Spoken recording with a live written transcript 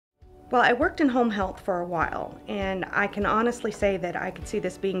Well, I worked in home health for a while, and I can honestly say that I could see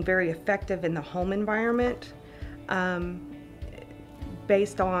this being very effective in the home environment,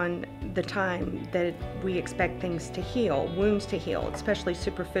 based on the time that we expect things to heal, wounds to heal, especially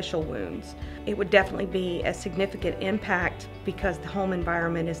superficial wounds. It would definitely be a significant impact because the home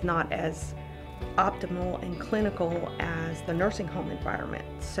environment is not as optimal and clinical as the nursing home environment.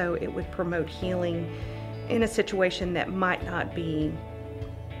 So it would promote healing in a situation that might not be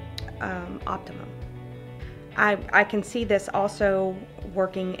optimum. I can see this also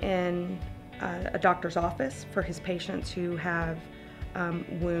working in a doctor's office for his patients who have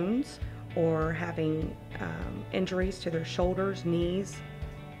wounds or having injuries to their shoulders, knees.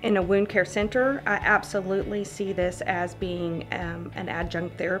 In a wound care center, I absolutely see this as being an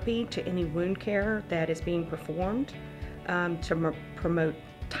adjunct therapy to any wound care that is being performed to promote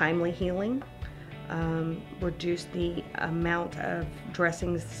timely healing. Reduce the amount of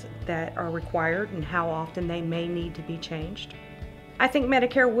dressings that are required and how often they may need to be changed. I think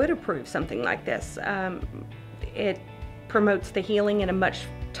Medicare would approve something like this. It promotes the healing in a much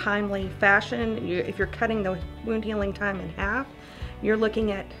timely fashion. If you're cutting the wound healing time in half, you're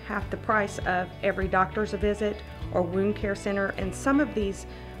looking at half the price of every doctor's visit or wound care center, and some of these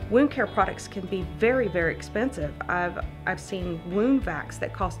wound care products can be very, very expensive. I've seen wound vacs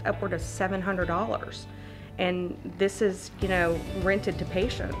that cost upward of $700, and this is, rented to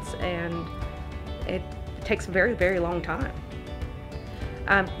patients, and it takes a very, very long time.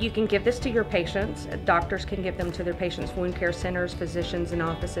 You can give this to your patients. Doctors can give them to their patients, wound care centers, physicians, and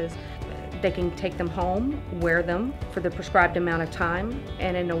offices. They can take them home, wear them for the prescribed amount of time,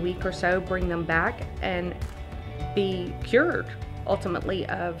 and in a week or so bring them back and be cured ultimately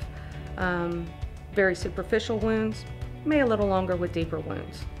of very superficial wounds, maybe a little longer with deeper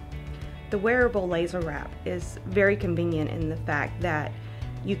wounds. The wearable laser wrap is very convenient in the fact that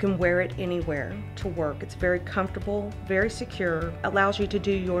you can wear it anywhere to work. It's very comfortable, very secure, allows you to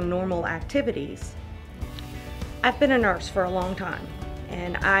do your normal activities. I've been a nurse for a long time,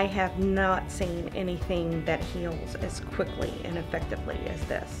 and I have not seen anything that heals as quickly and effectively as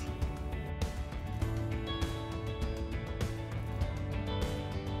this.